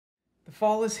The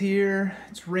fall is here,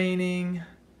 it's raining,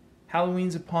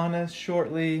 Halloween's upon us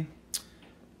shortly,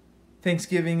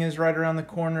 Thanksgiving is right around the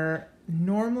corner.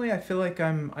 Normally I feel like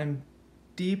I'm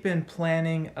deep in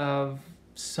planning of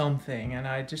something and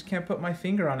I just can't put my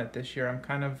finger on it this year. I'm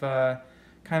kind of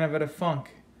at a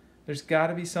funk. There's got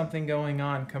to be something going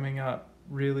on coming up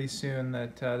really soon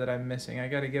that I'm missing. I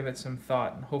got to give it some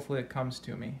thought and hopefully it comes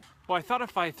to me. Well, I thought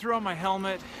if I threw on my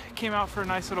helmet, came out for a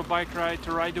nice little bike ride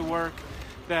to ride to work,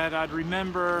 that I'd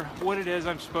remember what it is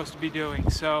I'm supposed to be doing.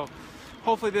 So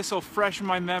hopefully this will freshen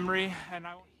my memory. And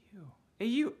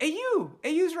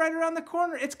AU's right around the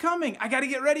corner. It's coming. I got to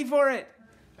get ready for it.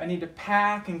 I need to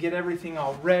pack and get everything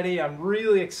all ready. I'm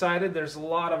really excited. There's a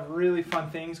lot of really fun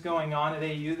things going on at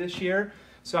AU this year.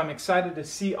 So I'm excited to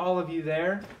see all of you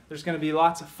there. There's going to be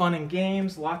lots of fun and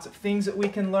games, lots of things that we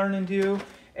can learn and do.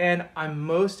 And I'm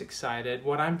most excited.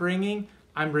 What I'm bringing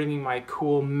my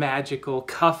cool magical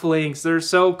cufflinks. They're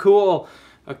so cool.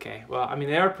 Okay, well, I mean,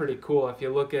 they are pretty cool. If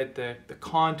you look at the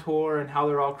contour and how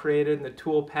they're all created and the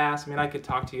tool pass, I mean, I could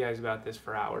talk to you guys about this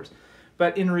for hours.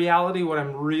 But in reality, what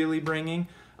I'm really bringing,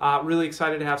 really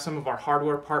excited to have some of our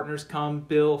hardware partners come.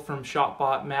 Bill from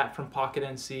ShopBot, Matt from Pocket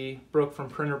NC, Brooke from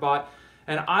PrinterBot.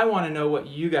 And I want to know what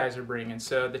you guys are bringing.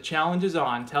 So the challenge is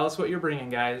on. Tell us what you're bringing,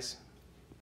 guys.